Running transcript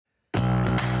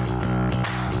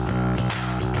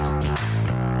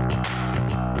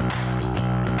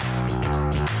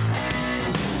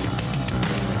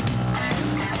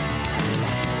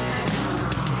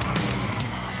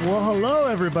hello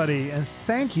everybody, and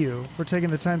thank you for taking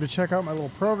the time to check out my little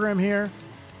program here.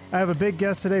 I have a big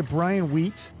guest today, Brian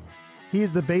Wheat. He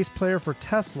is the bass player for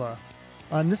Tesla.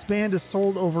 And this band has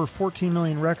sold over 14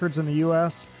 million records in the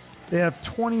US. They have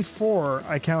 24,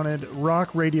 I counted,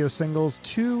 rock radio singles,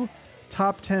 2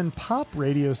 top 10 pop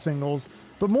radio singles,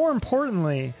 but more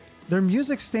importantly, their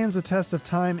music stands the test of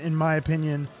time, in my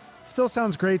opinion. It still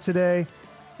sounds great today.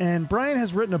 And Brian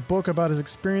has written a book about his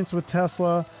experience with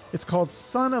Tesla. It's called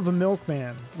Son of a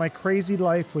Milkman, My Crazy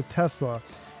Life with Tesla.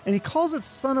 And he calls it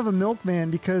Son of a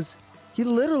Milkman because he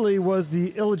literally was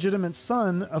the illegitimate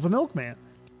son of a milkman.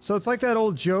 So it's like that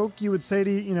old joke you would say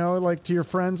to, like to your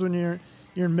friends when you're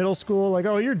in middle school, like,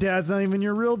 oh, your dad's not even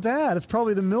your real dad. It's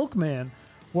probably the milkman.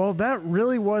 Well, that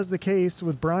really was the case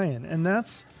with Brian. And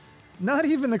that's not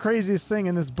even the craziest thing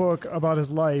in this book about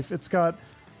his life. It's got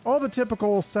all the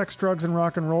typical sex, drugs, and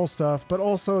rock and roll stuff, but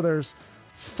also there's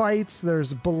fights,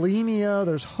 there's bulimia,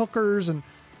 there's hookers, and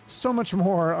so much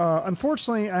more.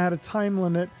 Unfortunately, I had a time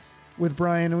limit with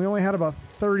Brian, and we only had about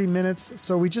 30 minutes,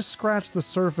 so we just scratched the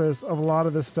surface of a lot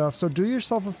of this stuff. So do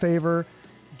yourself a favor,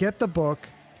 get the book.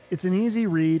 It's an easy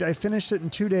read. I finished it in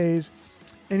 2 days,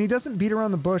 and he doesn't beat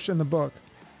around the bush in the book.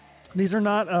 These are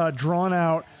not drawn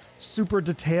out, super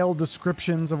detailed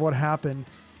descriptions of what happened.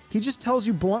 He just tells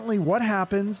you bluntly what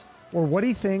happens or what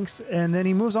he thinks, and then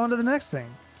he moves on to the next thing.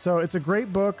 So it's a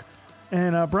great book,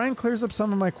 and Brian clears up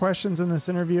some of my questions in this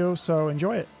interview, so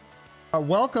enjoy it.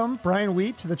 Welcome, Brian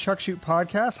Wheat, to the Chuck Shoot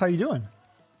Podcast. How you doing?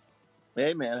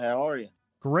 Hey, man. How are you?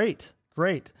 Great.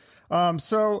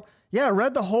 So, I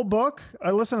read the whole book.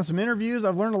 I listened to some interviews.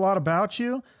 I've learned a lot about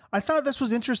you. I thought this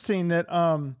was interesting that,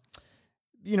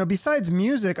 besides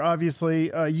music, obviously,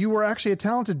 you were actually a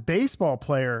talented baseball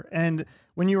player. And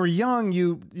when you were young,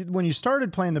 when you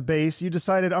started playing the bass, you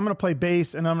decided, I'm going to play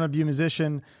bass and I'm going to be a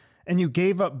musician, and you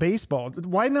gave up baseball.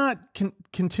 Why not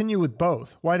continue with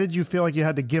both? Why did you feel like you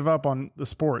had to give up on the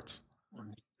sports?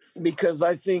 Because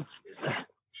I think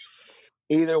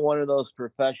either one of those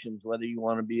professions, whether you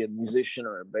want to be a musician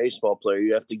or a baseball player,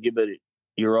 you have to give it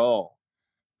your all.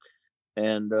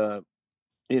 And,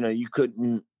 you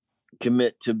couldn't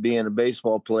commit to being a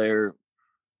baseball player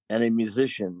and a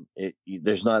musician.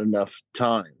 There's not enough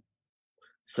time.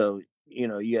 So,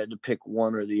 you had to pick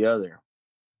one or the other.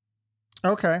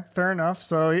 Okay, fair enough.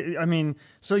 So,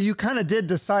 so you kind of did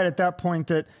decide at that point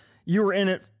that you were in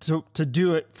it to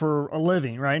do it for a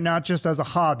living, right? Not just as a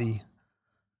hobby.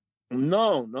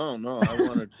 No. I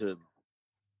wanted to.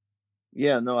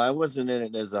 I wasn't in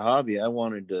it as a hobby. I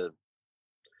wanted to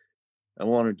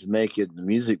make it in the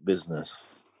music business.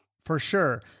 For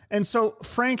sure. And so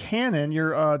Frank Hannon,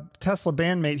 your Tesla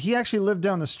bandmate, he actually lived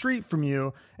down the street from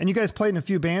you, and you guys played in a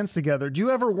few bands together. Do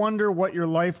you ever wonder what your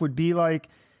life would be like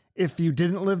if you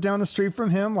didn't live down the street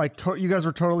from him? Like you guys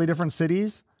were totally different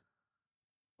cities?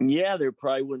 Yeah, there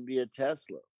probably wouldn't be a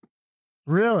Tesla.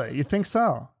 Really? You think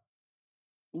so?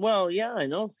 Well, yeah, I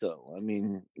know so. I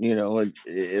mean,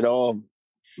 it all,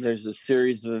 there's a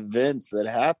series of events that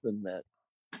happened that,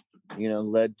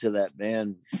 led to that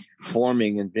band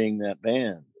forming and being that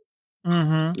band.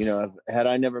 Mm-hmm. Had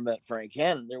I never met Frank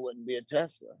Hannon, there wouldn't be a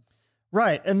Tesla.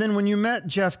 Right. And then when you met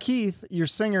Jeff Keith, your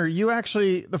singer, you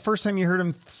actually, the first time you heard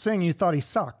him sing, you thought he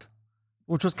sucked,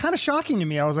 which was kind of shocking to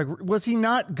me. I was like, was he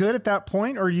not good at that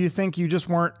point? Or you think you just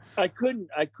weren't? I couldn't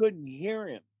hear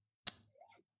him.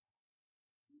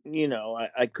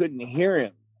 I couldn't hear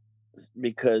him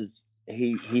because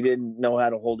he didn't know how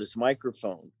to hold his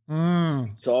microphone.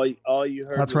 So all you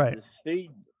heard That's was right.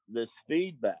 this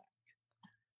feedback.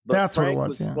 But That's Frank what it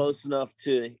was. Yeah. Close enough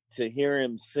to hear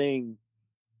him sing,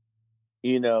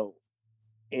 in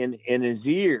his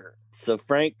ear, so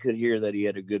Frank could hear that he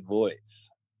had a good voice.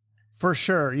 For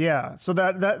sure, yeah. So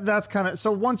that's kind of,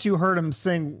 so once you heard him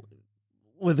sing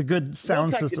with a good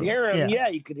sound system, could hear him,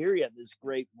 you could hear he had this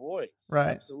great voice.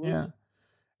 Right. Absolutely. Yeah.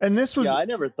 And this was, I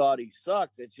never thought he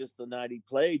sucked. It's just the night he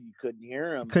played, you couldn't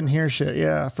hear him. Couldn't hear shit.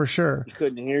 Yeah, for sure. You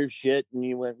couldn't hear shit, and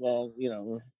you went, well,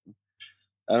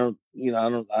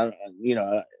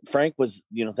 Frank was,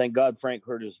 thank God Frank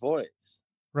heard his voice.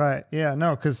 Right. Yeah,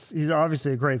 no, because he's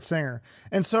obviously a great singer.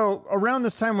 And so around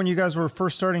this time when you guys were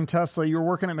first starting Tesla, you were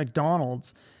working at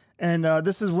McDonald's. And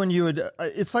this is when you would,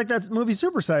 it's like that movie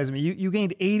Super Size Me. You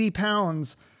gained 80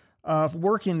 pounds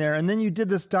working there. And then you did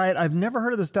this diet. I've never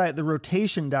heard of this diet, the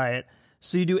rotation diet.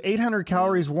 So you do 800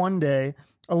 calories one day,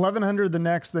 1,100 the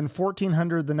next, then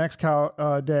 1,400 the next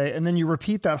day. And then you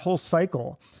repeat that whole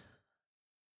cycle.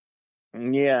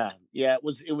 Yeah. It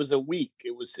was a week.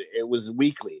 It was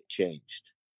weekly. It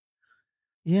changed.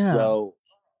 Yeah. So,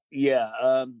 it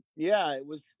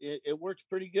works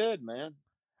pretty good, man.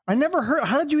 I never heard.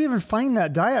 How did you even find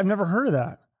that diet? I've never heard of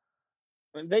that.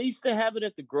 They used to have it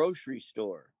at the grocery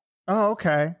store. Oh,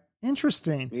 okay.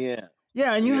 Interesting. Yeah.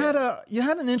 Yeah, and you had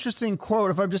an interesting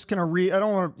quote. If I'm just going to read, I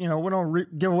don't want to, we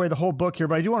don't give away the whole book here,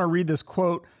 but I do want to read this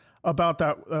quote about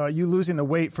that you losing the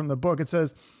weight from the book. It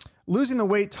says, "Losing the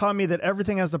weight taught me that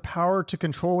everything has the power to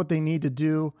control what they need to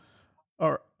do,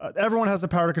 or everyone has the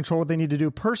power to control what they need to do.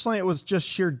 Personally, it was just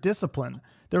sheer discipline.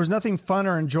 There was nothing fun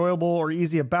or enjoyable or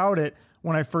easy about it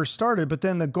when I first started, but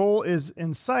then the goal is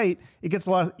in sight, it gets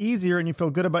a lot easier and you feel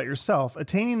good about yourself.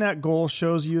 Attaining that goal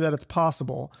shows you that it's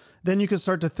possible. Then you can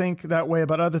start to think that way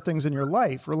about other things in your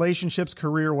life, relationships,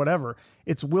 career, whatever.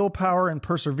 It's willpower and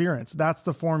perseverance. That's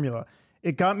the formula.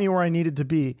 It got me where I needed to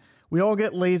be. We all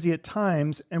get lazy at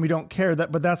times and we don't care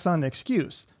that, but that's not an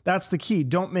excuse. That's the key.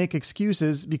 Don't make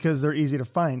excuses because they're easy to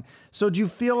find." So do you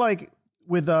feel like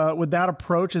with that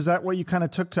approach, is that what you kind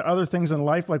of took to other things in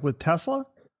life, like with Tesla?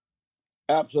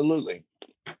 Absolutely.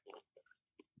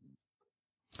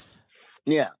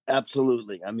 Yeah,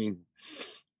 absolutely. I mean,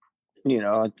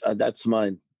 that's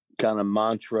my kind of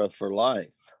mantra for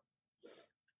life.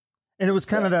 And it was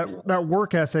kind of that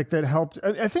work ethic that helped.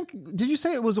 I think, did you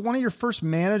say it was one of your first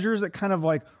managers that kind of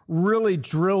like really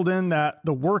drilled in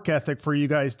the work ethic for you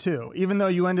guys too? Even though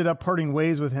you ended up parting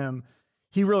ways with him,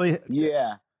 he really.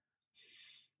 Yeah.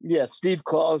 Yeah. Steve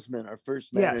Klausman, our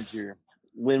first manager. Yes.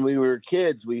 When we were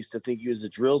kids, we used to think he was a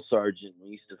drill sergeant.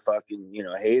 We used to fucking,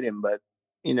 hate him, but,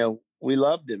 we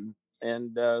loved him.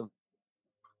 And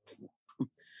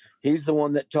he's the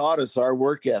one that taught us our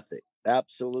work ethic.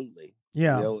 Absolutely.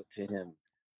 Yeah. We owe it to him.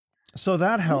 So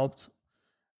that helped.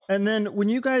 And then when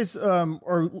you guys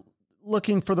are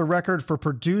looking for the record for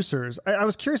producers, I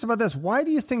was curious about this. Why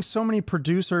do you think so many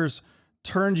producers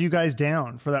turned you guys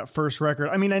down for that first record?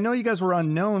 I mean, I know you guys were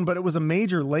unknown, but it was a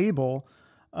major label.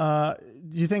 Do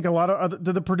you think a lot of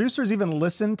did the producers even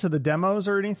listen to the demos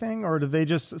or anything, or did they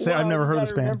just say, "I've never heard of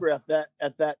this band"? Remember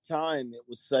at that time, it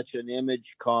was such an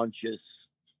image conscious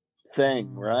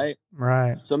thing, right?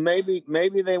 Right. So maybe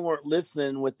they weren't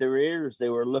listening with their ears; they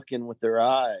were looking with their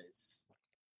eyes.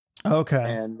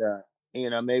 Okay.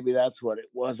 And maybe that's what it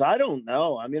was. I don't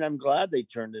know. I mean, I'm glad they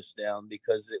turned us down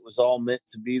because it was all meant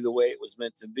to be the way it was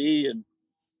meant to be, and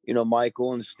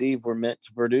Michael and Steve were meant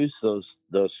to produce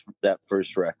that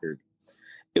first record.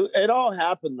 It all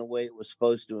happened the way it was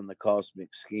supposed to in the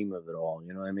cosmic scheme of it all.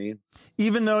 You know what I mean?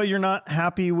 Even though you're not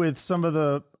happy with some of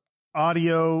the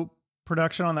audio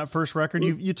production on that first record,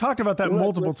 you talked about that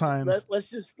multiple times. Let's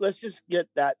just get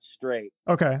that straight.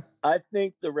 Okay. I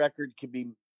think the record could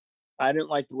be. I didn't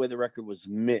like the way the record was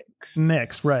mixed.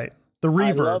 Mixed, right? The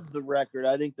reverb. I love the record.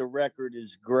 I think the record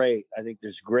is great. I think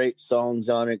there's great songs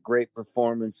on it, great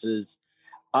performances.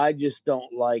 I just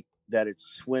don't like that it's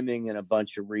swimming in a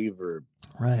bunch of reverb.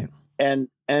 Right. And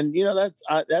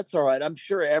that's all right. I'm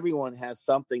sure everyone has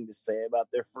something to say about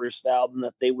their first album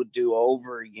that they would do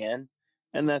over again,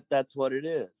 and that's what it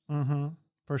is. Mm-hmm.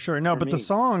 For sure. No, but the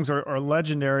songs are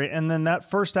legendary. And then that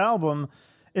first album,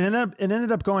 it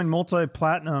ended up going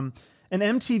multi-platinum. And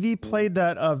MTV played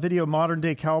that video Modern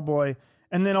Day Cowboy,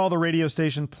 and then all the radio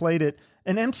stations played it.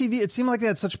 And MTV, it seemed like they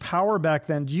had such power back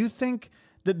then. Do you think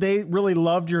that they really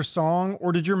loved your song,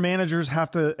 or did your managers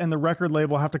and the record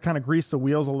label have to kind of grease the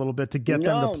wheels a little bit to get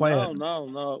them to play it?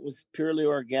 No. It was purely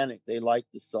organic. They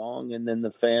liked the song, and then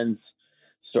the fans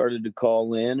started to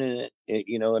call in, and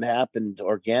it happened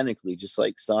organically, just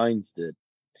like Signs did.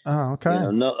 Oh, okay.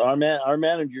 Our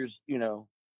managers,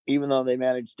 even though they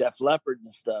managed Def Leppard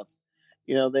and stuff,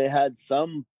 they had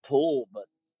some pull, but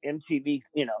MTV,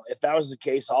 if that was the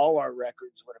case, all our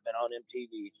records would have been on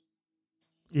MTV.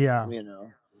 Yeah.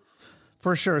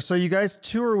 For sure. So you guys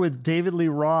tour with David Lee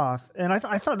Roth. And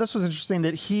I thought this was interesting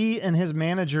that he and his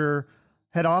manager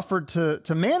had offered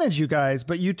to manage you guys,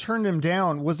 but you turned him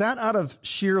down. Was that out of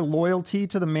sheer loyalty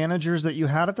to the managers that you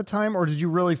had at the time? Or did you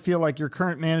really feel like your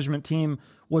current management team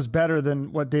was better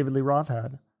than what David Lee Roth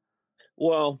had?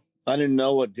 Well, I didn't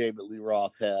know what David Lee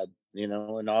Roth had,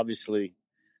 and obviously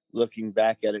looking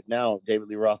back at it now, David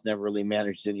Lee Roth never really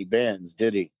managed any bands,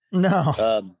 did he?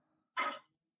 No.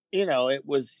 It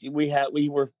was, we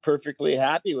were perfectly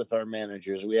happy with our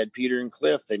managers. We had Peter and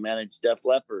Cliff. They managed Def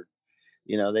Leppard.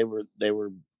 They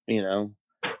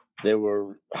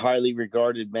were highly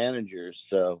regarded managers.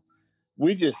 So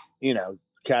we just,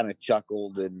 kind of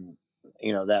chuckled, and,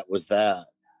 that was that.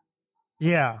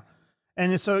 Yeah.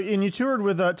 And you toured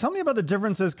with, tell me about the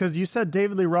differences. Cause you said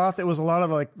David Lee Roth, it was a lot of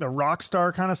like the rock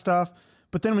star kind of stuff.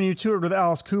 But then when you toured with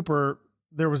Alice Cooper,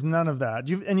 there was none of that.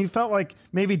 You felt like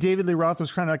maybe David Lee Roth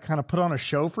was trying to kind of put on a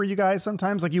show for you guys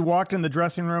sometimes. Like you walked in the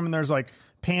dressing room and there's like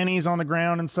panties on the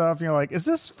ground and stuff. And you're like, is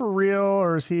this for real,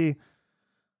 or is he?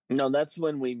 No, that's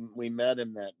when we met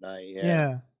him that night.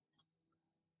 Yeah.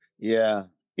 Yeah.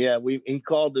 Yeah. He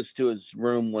called us to his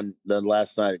room when the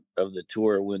last night of the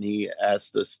tour, when he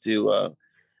asked us to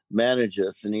manage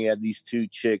us, and he had these two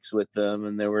chicks with him,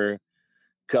 and there were a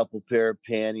couple pair of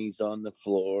panties on the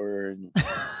floor, and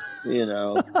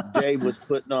Dave was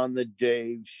putting on the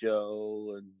Dave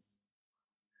show, and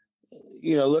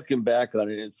looking back on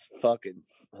it, it's fucking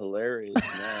hilarious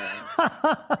now.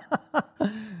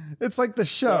 It's like the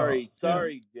show.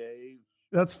 Sorry, Dave.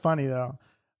 That's funny though.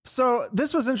 So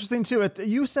this was interesting too.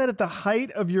 You said at the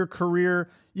height of your career,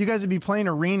 you guys would be playing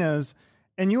arenas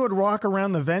and you would walk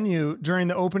around the venue during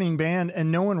the opening band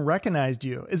and no one recognized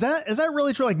you. Is that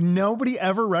really true? Like nobody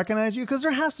ever recognized you? Because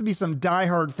there has to be some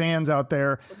diehard fans out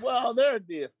there. Well, there'd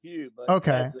be a few, but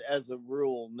okay. As a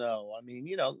rule, no. I mean,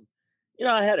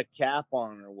 I had a cap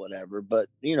on or whatever, but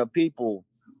people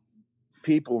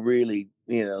really,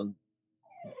 they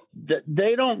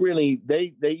don't really,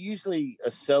 they usually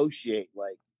associate,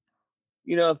 like,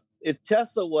 if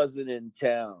Tesla wasn't in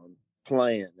town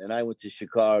playing and I went to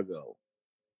Chicago,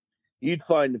 you'd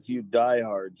find a few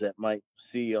diehards that might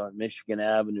see you on Michigan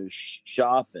Avenue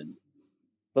shopping.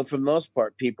 But for the most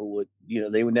part, people would,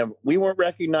 they would never, we weren't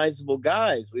recognizable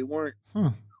guys. We weren't,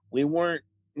 on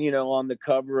the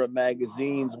cover of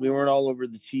magazines. We weren't all over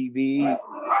the TV.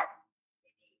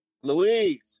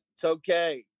 Louise, it's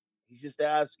okay. He's just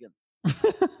asking.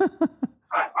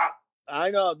 I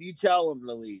know. You tell him,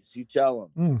 Louise. You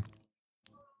tell him.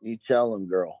 You tell him,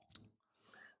 girl.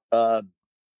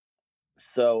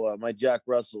 So my Jack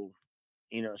Russell,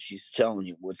 she's telling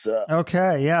you what's up.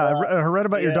 Okay, yeah. I read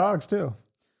about your dogs too.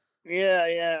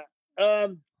 Yeah.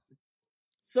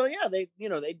 So yeah,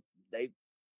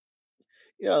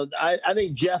 I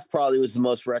think Jeff probably was the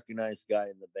most recognized guy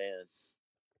in the band.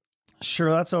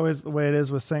 Sure, that's always the way it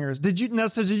is with singers. Did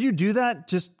you do that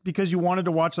just because you wanted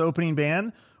to watch the opening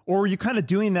band, or were you kind of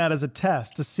doing that as a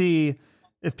test to see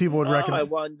if people would recognize? I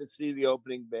wanted to see the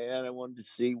opening band. I wanted to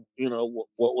see,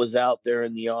 what was out there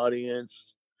in the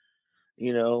audience,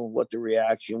 what the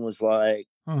reaction was like.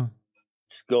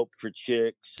 Scope for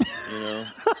chicks,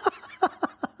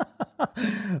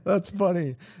 That's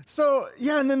funny. So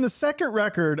yeah, and then the second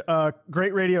record,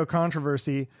 Great Radio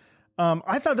Controversy.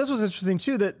 I thought this was interesting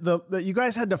too, that you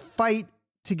guys had to fight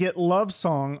to get Love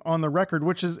Song on the record,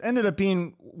 which ended up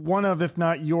being one of, if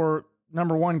not your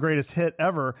number one greatest hit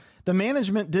ever. The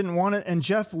management didn't want it, and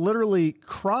Jeff literally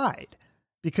cried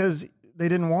because they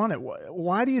didn't want it.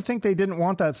 Why do you think they didn't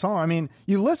want that song? I mean,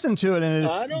 you listen to it and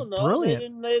it's I don't know.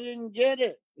 Brilliant. They didn't get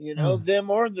it, them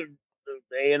or the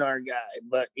A&R guy.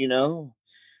 But,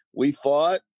 we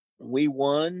fought, we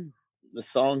won, the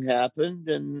song happened.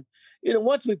 And,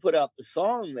 once we put out the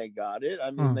song, they got it.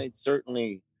 I mean, they'd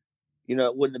certainly,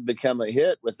 it wouldn't have become a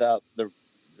hit without the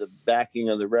backing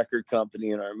of the record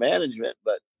company and our management.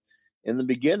 But in the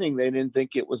beginning, they didn't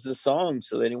think it was a song,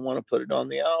 so they didn't want to put it on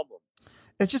the album.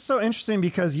 It's just so interesting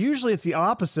because usually it's the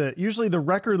opposite. Usually the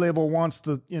record label wants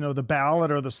the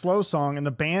ballad or the slow song, and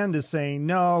the band is saying,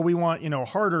 no, we want,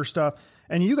 harder stuff.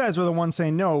 And you guys were the ones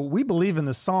saying, no, we believe in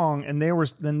the song. And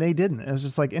then they didn't. It was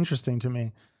just like interesting to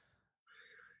me.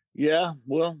 Yeah.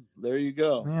 Well, there you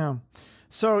go. Yeah.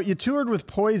 So you toured with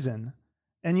Poison,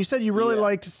 and you said you really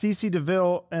liked CeCe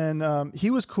DeVille, and he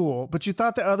was cool, but you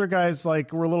thought the other guys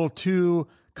were a little too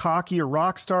cocky or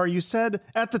rock star. You said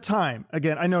at the time,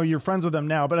 again, I know you're friends with him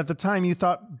now, but at the time you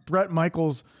thought Bret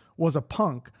Michaels was a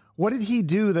punk. What did he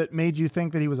do that made you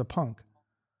think that he was a punk?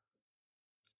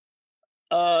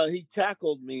 He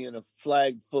tackled me in a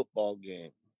flag football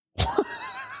game.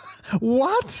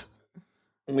 What?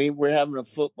 We were having a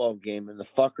football game and the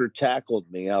fucker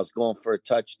tackled me. I was going for a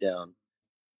touchdown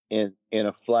in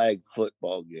a flag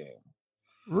football game.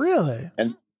 Really?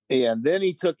 And then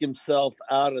he took himself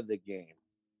out of the game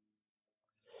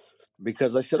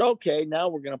because I said, okay, now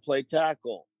we're going to play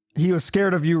tackle. He was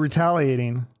scared of you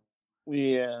retaliating.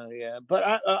 Yeah.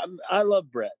 But I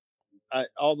love Bret.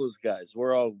 All those guys,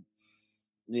 we're all,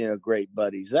 great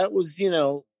buddies. That was,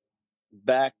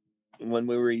 back when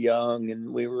we were young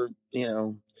and we were,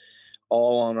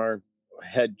 all on our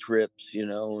head trips,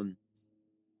 and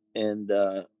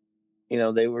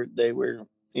they were,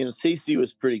 CeCe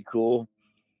was pretty cool.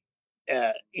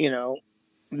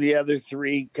 The other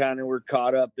three kind of were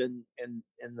caught up in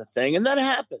the thing, and that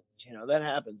happens, that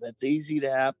happens. That's easy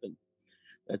to happen.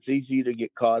 That's easy to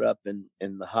get caught up in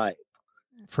the hype.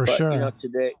 But, sure.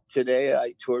 Today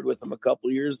I toured with them a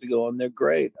couple years ago, and they're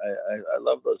great. I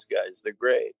love those guys. They're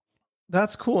great.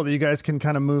 That's cool that you guys can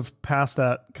kind of move past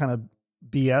that kind of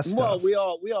BS stuff. Well,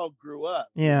 we all grew up.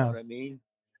 Yeah. You know what I mean?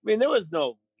 There was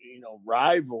no,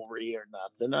 rivalry or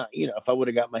nothing. If I would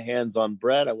have got my hands on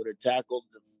Bret, I would have tackled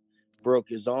broke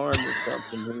his arm or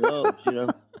something. Who knows?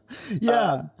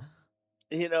 Yeah.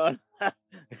 You know,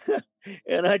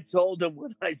 and I told him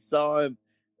when I saw him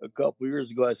a couple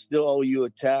years ago, I still owe you a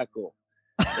tackle,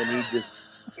 and he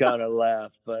just kind of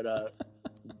laughed. But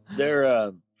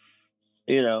they're,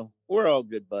 we're all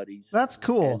good buddies. That's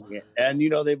cool. And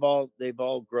they've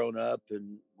all grown up,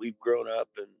 and we've grown up,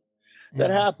 and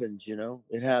that happens.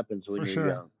 It happens when you're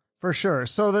young. For sure.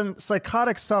 So then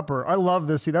Psychotic Supper. I love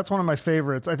this. See, that's one of my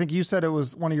favorites. I think you said it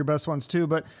was one of your best ones too,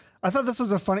 but I thought this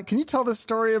was can you tell this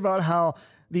story about how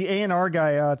the A&R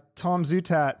guy, Tom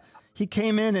Zutat, he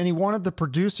came in and he wanted the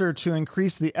producer to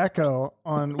increase the echo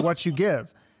on What You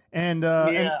Give. And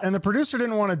the producer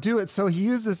didn't want to do it. So he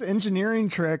used this engineering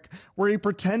trick where he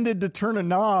pretended to turn a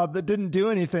knob that didn't do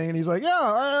anything. And he's like, yeah,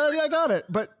 I got it.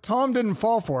 But Tom didn't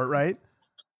fall for it, right?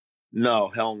 No,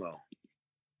 hell no.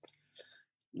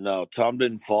 No, Tom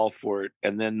didn't fall for it.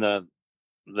 And then the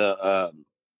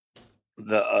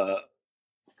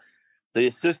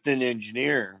assistant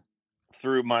engineer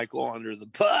threw Michael under the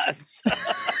bus.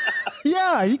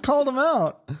 Yeah, he called him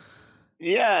out.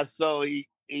 Yeah, so he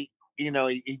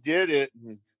did it,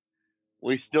 and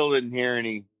we still didn't hear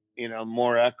any,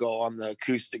 more echo on the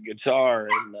acoustic guitar.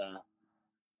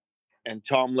 And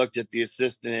Tom looked at the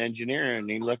assistant engineer, and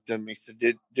he looked at him. He said,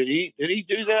 "Did he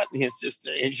do that?" And the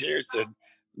assistant engineer said,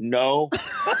 "No."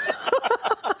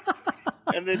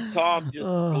 And then Tom just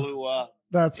blew up.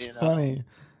 That's funny.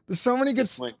 There's so many good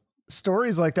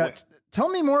stories like that. Tell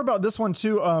me more about this one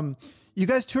too. You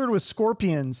guys toured with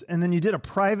Scorpions, and then you did a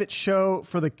private show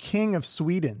for the King of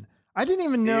Sweden. I didn't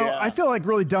even know. Yeah. I feel like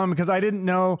really dumb because I didn't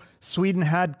know Sweden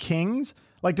had kings.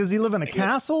 Like, does he live in a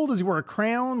castle? Does he wear a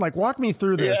crown? Like, walk me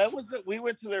through this. Yeah, we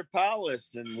went to their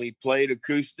palace and we played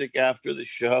acoustic after the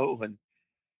show,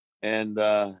 and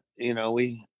I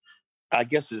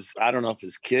guess I don't know if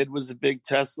his kid was a big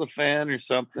Tesla fan or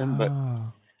something, but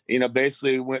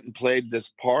basically we went and played this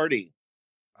party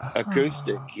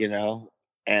acoustic,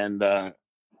 and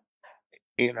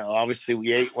obviously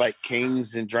we ate like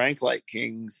kings and drank like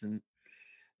kings, and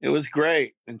it was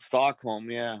great in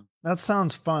Stockholm. Yeah, that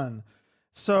sounds fun.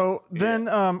 So then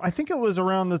I think it was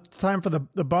around the time for the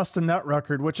Bust a Nut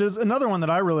record, which is another one that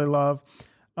I really love.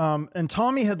 And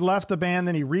Tommy had left the band,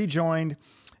 then he rejoined,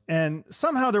 and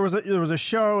somehow there was a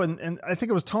show, and I think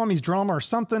it was Tommy's drummer or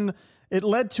something. It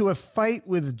led to a fight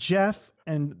with Jeff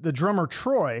and the drummer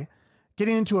Troy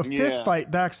getting into a fist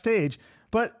fight backstage.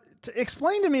 But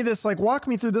explain to me this, like walk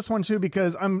me through this one too,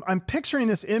 because I'm picturing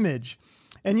this image.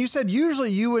 And you said usually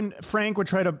you and Frank would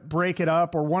try to break it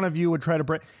up, or one of you would try to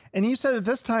break. And you said at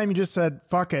this time you just said,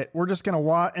 fuck it, we're just going to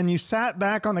watch. And you sat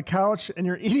back on the couch and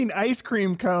you're eating ice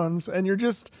cream cones and you're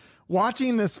just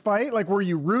watching this fight. Like, were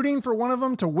you rooting for one of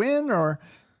them to win, or?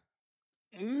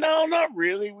 No, not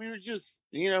really. We were just,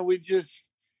 we just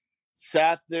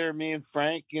sat there, me and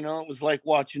Frank, it was like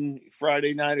watching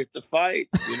Friday Night at the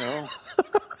Fights,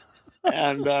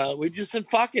 And we just said,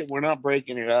 fuck it, we're not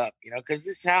breaking it up, because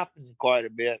this happened quite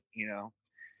a bit,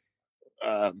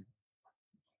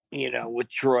 with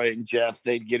Troy and Jeff.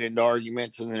 They'd get into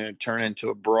arguments and then it'd turn into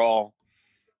a brawl.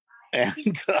 And,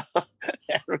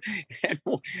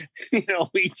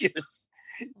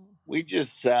 we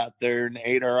just sat there and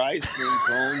ate our ice cream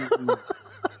cones and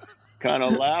kind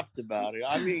of laughed about it.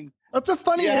 I mean, that's a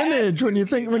funny image when you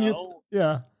think,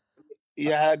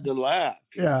 you had to laugh.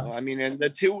 Yeah. I mean, and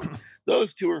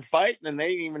those two were fighting and they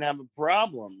didn't even have a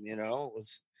problem. It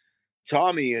was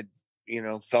Tommy had,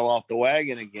 fell off the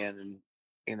wagon again and,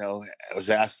 was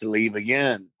asked to leave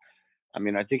again. I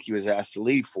mean, I think he was asked to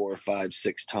leave 4 or 5,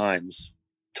 6 times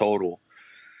total.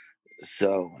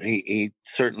 So he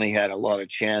certainly had a lot of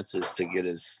chances to get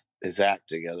his act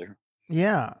together.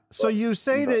 Yeah. So you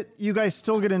say that you guys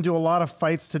still get into a lot of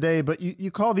fights today, but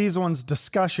you call these ones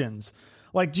discussions.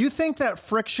 Like, do you think that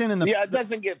friction and it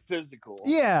doesn't get physical.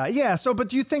 Yeah. So, but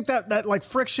do you think that like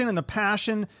friction and the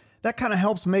passion, that kind of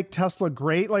helps make Tesla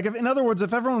great? Like, in other words,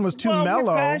 if everyone was too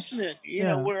mellow, we're passionate,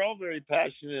 we're all very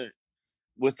passionate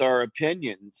with our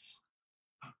opinions,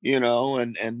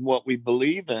 and what we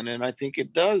believe in. And I think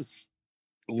it does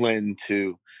lend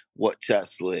to what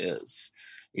Tesla is.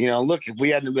 Look, if we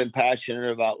hadn't been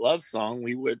passionate about Love Song,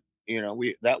 we would,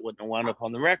 that wouldn't have wound up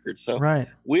on the record. So right.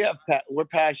 We're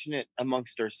passionate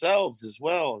amongst ourselves as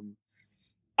well. And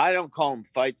I don't call them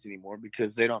fights anymore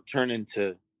because they don't turn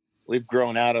into, we've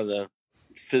grown out of the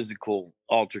physical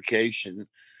altercation,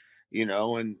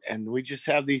 and we just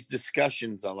have these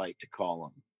discussions, I like to call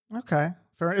them. Okay.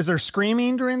 Fair. Is there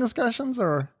screaming during discussions,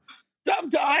 or?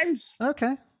 Sometimes.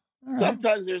 Okay. Right.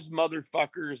 Sometimes there's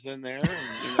motherfuckers in there and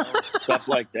stuff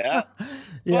like that.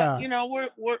 Yeah. But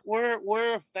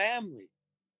we're a family.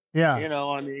 Yeah.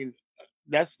 I mean,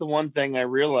 that's the one thing I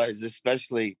realized,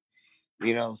 especially,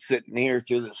 sitting here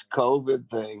through this COVID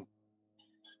thing,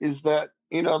 is that,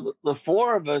 the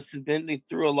four of us have been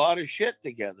through a lot of shit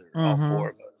together, all four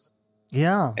of us.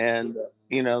 Yeah. And,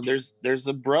 there's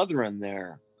a brother in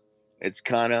there. It's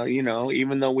kind of,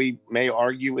 even though we may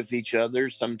argue with each other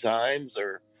sometimes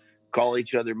or call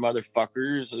each other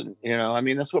motherfuckers, and,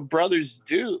 that's what brothers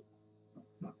do.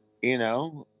 You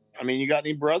got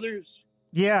any brothers?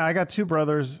 Yeah, I got two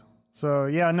brothers. So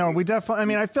yeah, no, we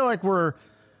definitely, I feel like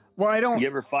I don't. You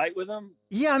ever fight with them?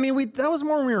 Yeah, that was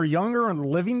more when we were younger and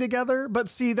living together. But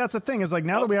see, that's the thing is like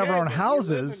now that we have our own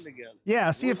houses.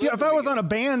 Yeah, see, if I was on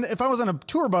a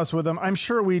tour bus with them, I'm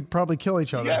sure we'd probably kill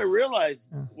each other. You got to realize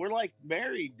we're like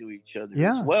married to each other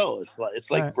as well. It's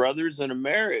like right. Brothers in a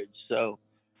marriage. So,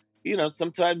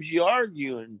 sometimes you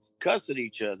argue and cuss at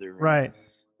each other. Right.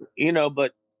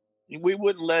 But we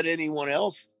wouldn't let anyone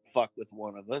else fuck with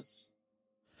one of us.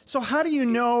 So how do you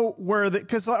know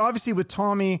because obviously with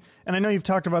Tommy, and I know you've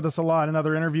talked about this a lot in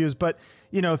other interviews, but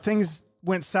things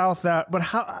went south but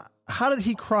how did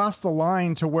he cross the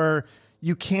line to where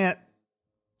you can't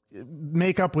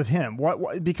make up with him?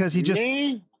 What because he just,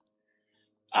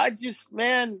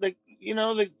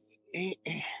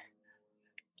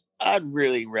 I'd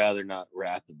really rather not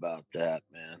rap about that,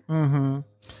 man. Mm-hmm.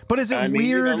 But is it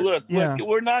weird? Look,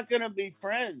 we're not going to be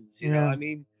friends. You know,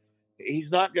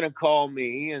 he's not going to call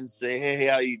me and say, "Hey,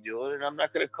 how you doing?" And I'm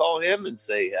not going to call him and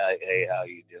say, "Hey, how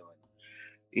you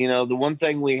doing?" The one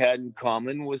thing we had in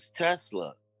common was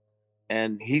Tesla,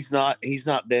 and he's not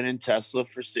been in Tesla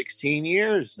for 16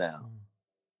 years now.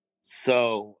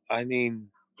 So,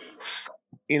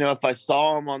 if I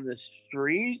saw him on the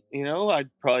street, I'd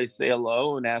probably say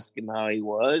hello and ask him how he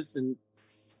was. And,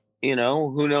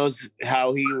 who knows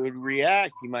how he would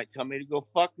react. He might tell me to go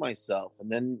fuck myself.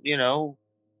 And then,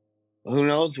 who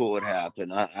knows what would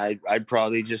happen. I'd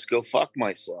probably just go fuck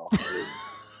myself.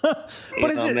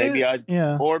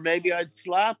 Or maybe I'd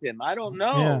slap him. I don't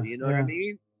know. Yeah, you know what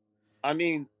I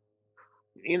mean?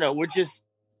 We're just,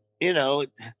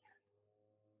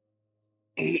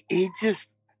 he just,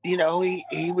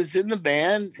 he was in the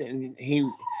band and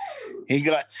he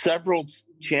got several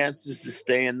chances to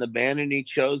stay in the band and he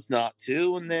chose not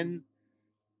to. And then,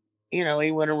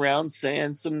 he went around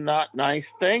saying some not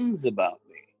nice things about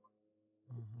me.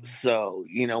 So,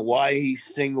 why he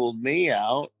singled me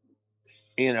out,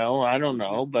 I don't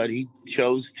know, but he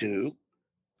chose to.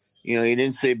 He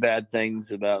didn't say bad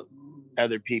things about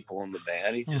other people in the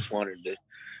band. He just wanted to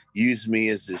use me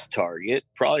as his target,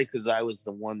 probably because I was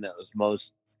the one that was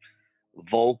most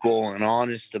vocal and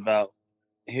honest about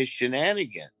his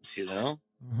shenanigans,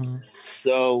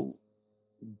 So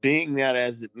being that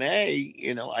as it may,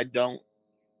 I don't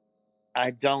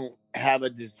have a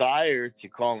desire to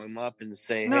call him up and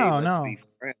say, "Hey, let's be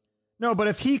friends." No, but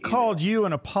if he called you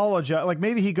and apologized, like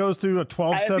maybe he goes through a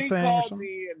 12-step thing. If he called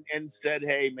me and said,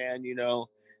 "Hey, man,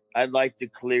 I'd like to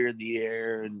clear the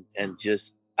air," and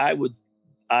just, I would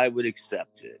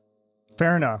accept it.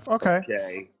 Fair enough.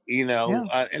 Okay.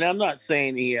 And I'm not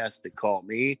saying he has to call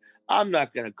me. I'm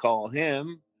not going to call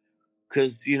him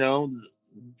because,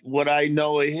 what I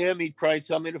know of him, he'd probably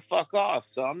tell me to fuck off.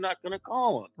 So I'm not going to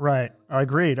call him. Right. I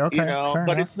agreed. Okay. But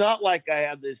enough. It's not like I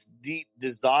have this deep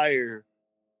desire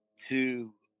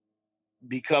to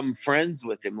become friends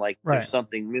with him. Like there's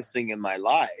something missing in my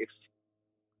life.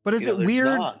 But is it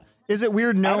weird? Is it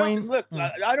weird knowing?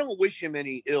 I don't wish him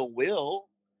any ill will.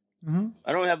 Mm-hmm.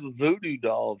 I don't have a voodoo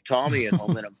doll of Tommy at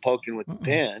home that I'm poking with the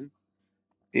pen.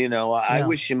 I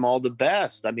wish him all the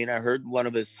best. I heard one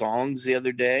of his songs the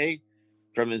other day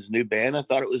from his new band. I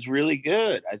thought it was really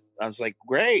good. I was like,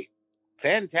 great,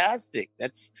 fantastic.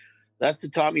 That's the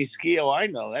Tommy Skeoch I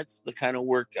know. That's the kind of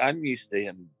work I'm used to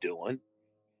him doing.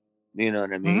 You know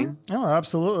what I mean? Mm-hmm. Oh,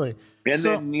 absolutely. And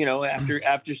then,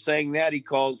 after saying that, he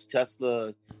calls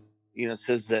Tesla,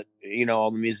 says that,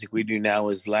 all the music we do now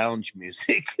is lounge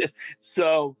music.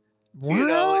 So,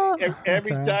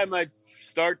 every time I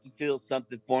start to feel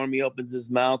something for him, he opens his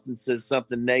mouth and says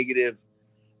something negative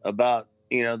about,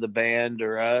 the band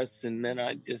or us. And then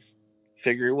I just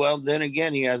figure, well, then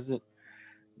again, he hasn't,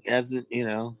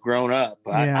 grown up.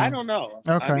 I don't know.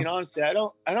 Okay. Honestly, I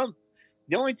don't,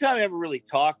 the only time I ever really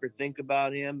talk or think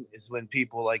about him is when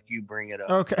people like you bring it up.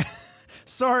 Okay.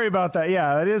 Sorry about that.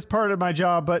 Yeah, it is part of my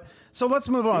job, but so let's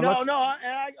move on.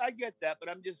 I get that, but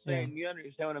I'm just saying, you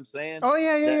understand what I'm saying? Oh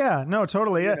yeah. No,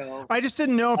 totally. Yeah. I just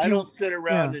didn't know if I don't sit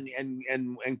around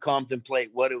and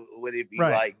contemplate what it would it be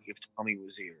like if Tommy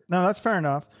was here. No, that's fair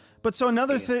enough. But so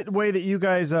another way that you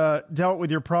guys dealt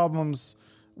with your problems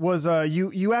was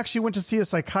you actually went to see a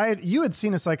psychiatrist. You had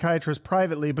seen a psychiatrist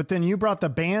privately, but then you brought the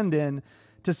band in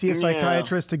to see a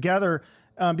psychiatrist together,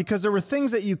 because there were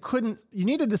things that you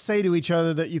needed to say to each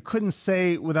other that you couldn't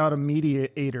say without a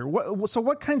mediator. So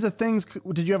what kinds of things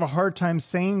did you have a hard time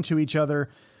saying to each other,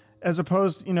 as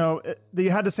opposed, that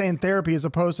you had to say in therapy, as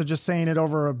opposed to just saying it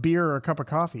over a beer or a cup of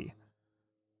coffee?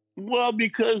 Well,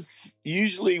 because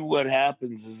usually what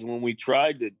happens is when we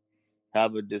tried to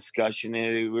have a discussion,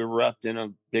 it would erupt in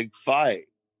a big fight.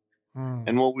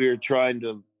 And what we were trying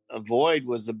to avoid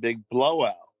was a big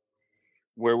blowout,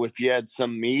 where if you had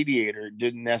some mediator, it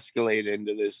didn't escalate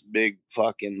into this big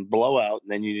fucking blowout,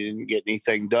 and then you didn't get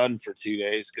anything done for 2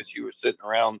 days because you were sitting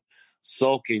around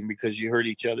sulking because you hurt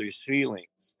each other's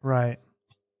feelings. Right.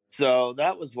 So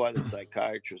that was why the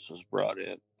psychiatrist was brought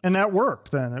in. And that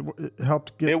worked then. It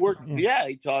helped get... It worked. Yeah,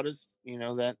 he taught us,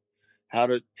 that how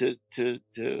to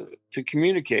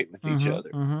communicate with each other.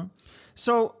 Mm-hmm.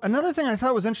 So another thing I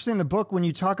thought was interesting in the book, when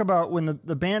you talk about when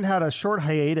the band had a short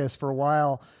hiatus for a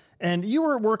while, and you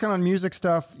were working on music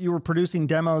stuff, you were producing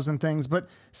demos and things, but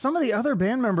some of the other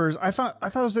band members, I thought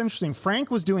it was interesting. Frank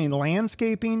was doing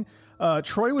landscaping,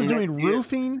 Troy was doing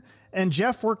roofing, and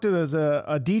Jeff worked as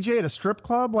a DJ at a strip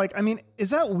club. Like, I mean, is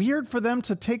that weird for them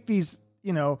to take these,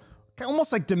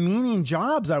 almost like demeaning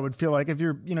jobs? I would feel like, if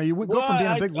you would go from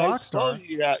being a big rock star.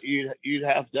 You'd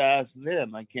have to ask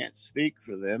them. I can't speak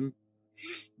for them.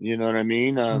 You know what I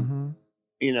mean?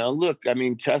 Look, I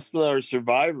mean, Tesla are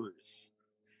survivors.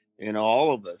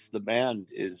 All of us, the band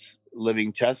is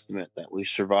living testament that we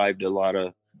survived a lot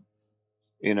of,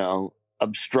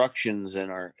 obstructions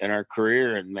in our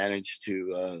career and managed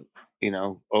to,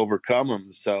 overcome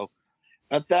them. So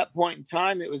at that point in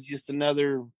time, it was just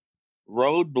another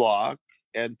roadblock,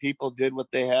 and people did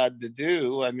what they had to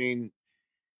do. I mean,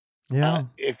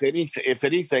 if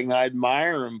anything, I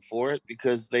admire them for it,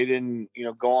 because they didn't,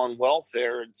 go on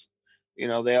welfare, and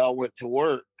they all went to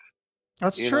work.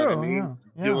 That's true. Yeah.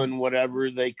 Doing whatever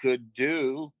they could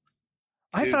do.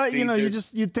 I thought,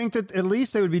 you'd think that at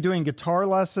least they would be doing guitar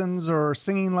lessons or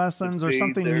singing lessons or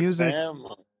something music.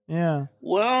 Family. Yeah.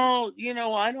 Well,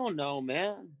 I don't know,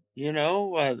 man.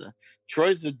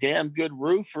 Troy's a damn good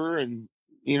roofer, and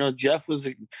Jeff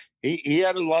he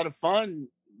had a lot of fun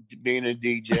being a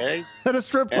DJ at a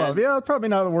strip club. Yeah, probably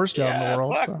not the worst job in the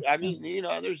world. Fuck. So. I mean,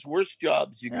 there's worse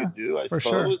jobs you could do, I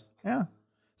suppose. Sure. Yeah.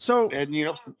 So, and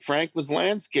Frank was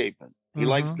landscaping. He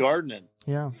likes gardening.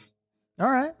 Yeah. All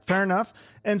right, fair enough.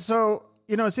 And so,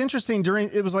 it's interesting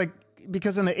it was like,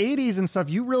 because in the 80s and stuff,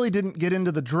 you really didn't get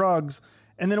into the drugs.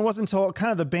 And then it wasn't until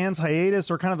kind of the band's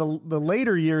hiatus or kind of the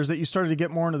later years that you started to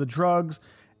get more into the drugs.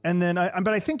 And then, but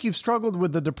I think you've struggled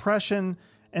with the depression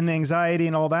and the anxiety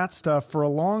and all that stuff for a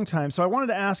long time. So I wanted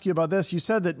to ask you about this. You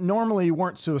said that normally you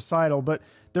weren't suicidal, but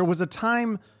there was a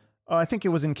time, I think it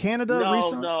was in Canada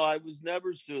recently? No, I was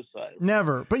never suicidal.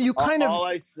 Never. But you kind of... All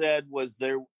I said was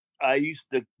I used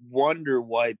to wonder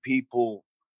why people...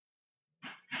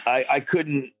 I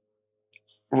couldn't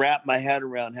wrap my head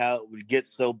around how it would get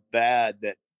so bad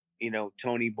that,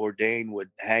 Tony Bourdain would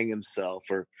hang himself,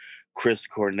 or Chris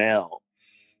Cornell.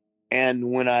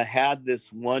 And when I had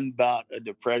this one bout of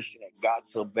depression, it got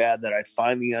so bad that I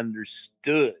finally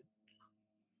understood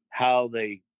how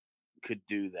they could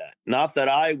do that. Not that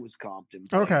I was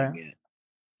contemplating it,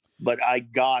 but I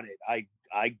got it.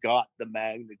 I got the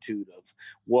magnitude of,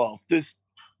 well, if this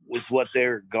was what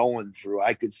they're going through,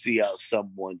 I could see how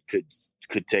someone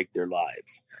could take their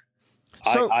life.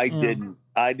 So, I didn't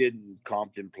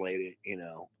contemplate it,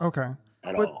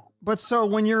 at all. But so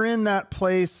when you're in that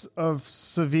place of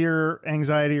severe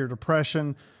anxiety or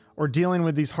depression, or dealing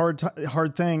with these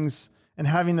hard things and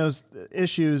having those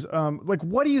issues, like,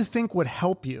 what do you think would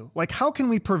help you? Like, how can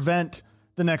we prevent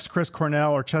the next Chris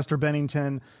Cornell or Chester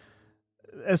Bennington,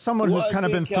 as someone who's kind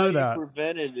of been through that?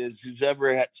 Prevent it is who's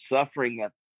ever had suffering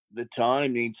at the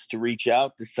time needs to reach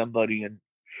out to somebody and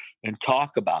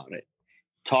talk about it.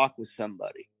 Talk with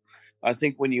somebody. I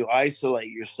think when you isolate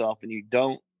yourself and you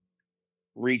don't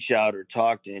reach out or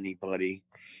talk to anybody,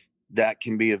 that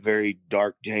can be a very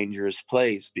dark, dangerous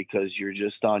place, because you're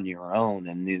just on your own,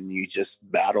 and then you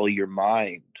just battle your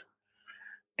mind.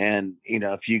 And,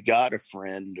 if you got a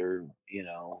friend or,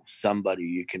 somebody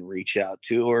you can reach out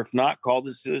to, or if not, call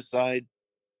the suicide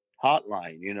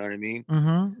hotline. You know what I mean?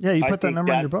 Mm-hmm. Yeah. You put that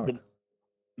number in your book.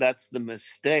 That's the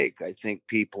mistake I think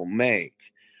people make,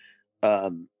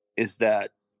 is that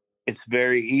it's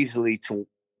very easily to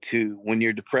when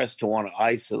you're depressed, to want to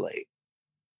isolate.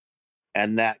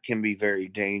 And that can be very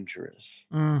dangerous.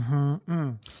 Mm-hmm.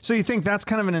 Mm. So you think that's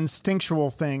kind of an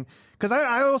instinctual thing? Because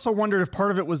I also wondered if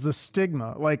part of it was the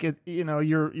stigma, like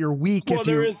you're weak. Well,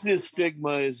 there is this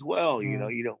stigma as well. Yeah.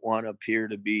 You don't want to appear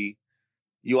to be.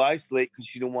 You isolate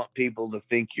because you don't want people to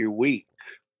think you're weak.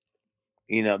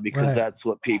 because Right. that's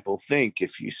what people think.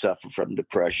 If you suffer from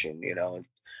depression,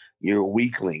 you're a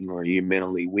weakling or you're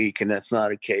mentally weak. And that's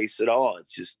not a case at all.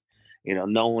 It's just,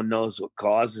 no one knows what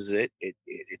causes it.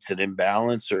 It's an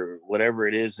imbalance or whatever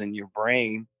it is in your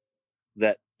brain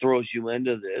that throws you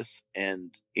into this.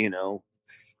 And,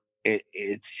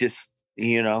 it's just,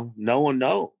 no one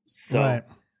knows. So Right.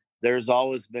 there's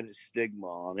always been a stigma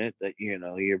on it that,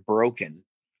 you're broken.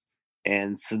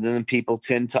 And so then people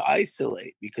tend to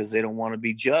isolate because they don't want to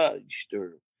be judged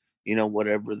or,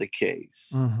 whatever the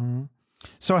case. Mm-hmm.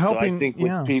 So So I helping, think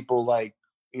with people like,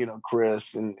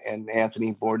 Chris and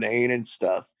Anthony Bourdain and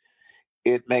stuff,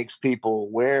 it makes people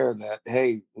aware that,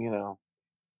 hey,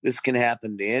 this can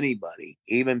happen to anybody,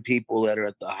 even people that are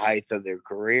at the height of their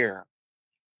career.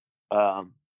 They're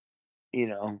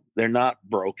not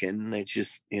broken. They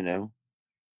just, I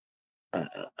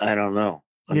don't know.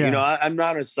 yeah. I'm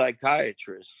not a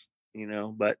psychiatrist,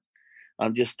 but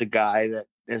I'm just a guy that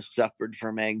has suffered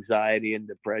from anxiety and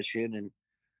depression and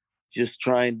just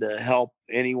trying to help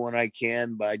anyone I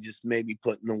can by just maybe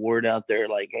putting the word out there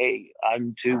like, hey,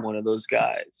 I'm too one of those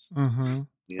guys. Mm-hmm.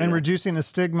 And reducing the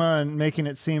stigma and making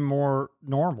it seem more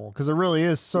normal. Cause it really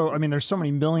is. So, I mean, there's so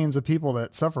many millions of people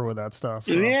that suffer with that stuff.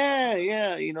 So. Yeah.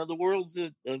 Yeah. The world's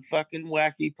a fucking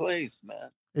wacky place, man.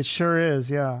 It sure is.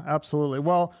 Yeah, absolutely.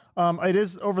 Well, it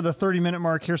is over the 30-minute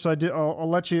mark here. So I'll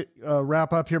let you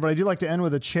wrap up here, but I do like to end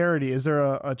with a charity. Is there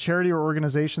a charity or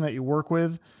organization that you work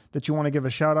with that you want to give a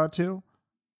shout out to?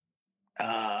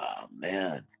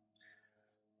 Man,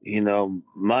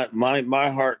 my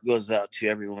heart goes out to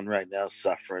everyone right now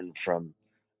suffering from,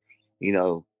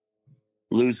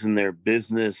 losing their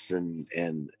business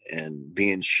and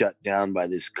being shut down by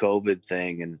this COVID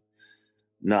thing and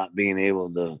not being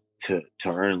able to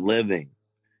earn a living.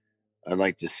 I'd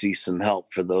like to see some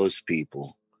help for those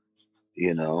people,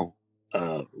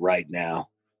 right now.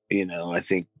 I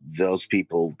think those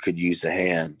people could use a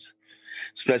hand,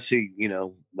 especially,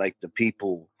 like the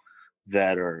people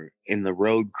that are in the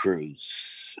road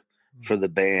crews for the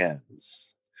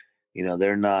bands.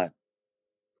 They're not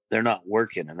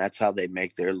working, and that's how they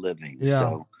make their living. Yeah.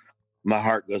 So my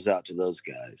heart goes out to those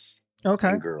guys. Okay.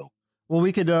 And girl. Well,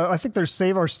 we could, I think there's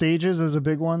Save Our Stages is a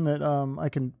big one that, I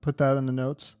can put that in the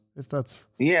notes if that's.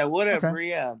 Yeah. Whatever. Okay.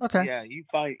 Yeah. Okay. Yeah. You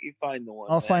find the one.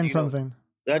 I'll man. find something.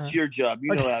 That's your job.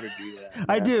 You know how to do that. Man.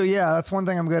 I do. Yeah. That's one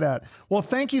thing I'm good at. Well,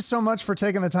 thank you so much for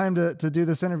taking the time to do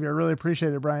this interview. I really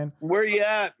appreciate it, Brian. Where you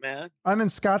at, man? I'm in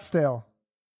Scottsdale.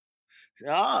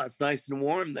 It's nice and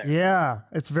warm there. Yeah,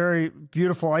 it's very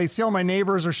beautiful. I see all my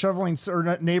neighbors are shoveling, or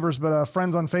not neighbors, but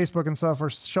friends on Facebook and stuff are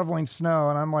shoveling snow.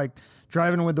 And I'm like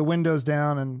driving with the windows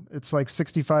down and it's like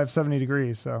 65, 70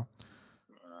 degrees. So.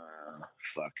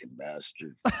 Fucking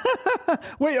bastard.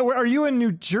 Wait, are you in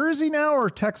New Jersey now or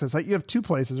Texas? You have two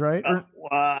places, right? Well,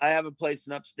 I have a place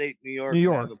in upstate New York. I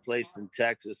have a place in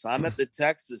Texas. I'm at the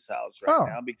Texas house right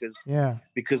now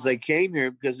because I came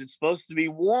here because it's supposed to be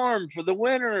warm for the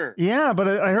winter. Yeah, but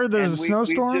I heard there's a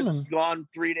snowstorm. We've just gone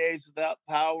 3 days without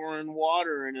power and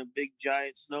water in a big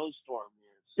giant snowstorm here.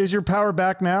 So. Is your power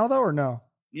back now though, or no?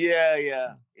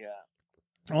 Yeah.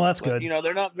 Well, that's good.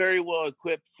 They're not very well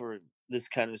equipped for this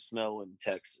kind of snow in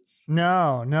Texas.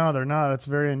 No, they're not. It's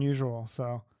very unusual.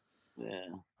 So, yeah.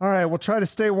 All right. We'll try to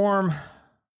stay warm.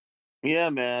 Yeah,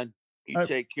 man. You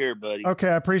take care, buddy. Okay.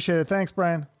 I appreciate it. Thanks,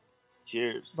 Brian.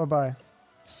 Cheers. Bye-bye.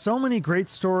 So many great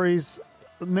stories,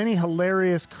 many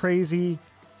hilarious, crazy,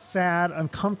 sad,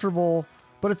 uncomfortable,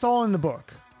 but it's all in the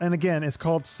book. And again, it's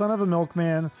called Son of a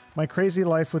Milkman, My Crazy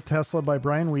Life with Tesla by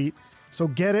Brian Wheat. So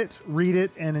get it, read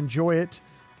it, and enjoy it.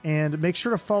 And make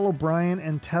sure to follow Brian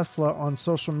and Tesla on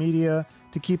social media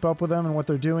to keep up with them and what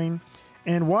they're doing.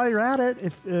 And while you're at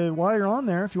it, while you're on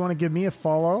there, if you want to give me a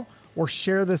follow or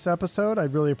share this episode,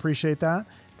 I'd really appreciate that.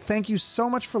 Thank you so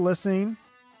much for listening.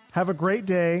 Have a great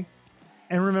day.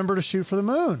 And remember to shoot for the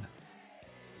moon.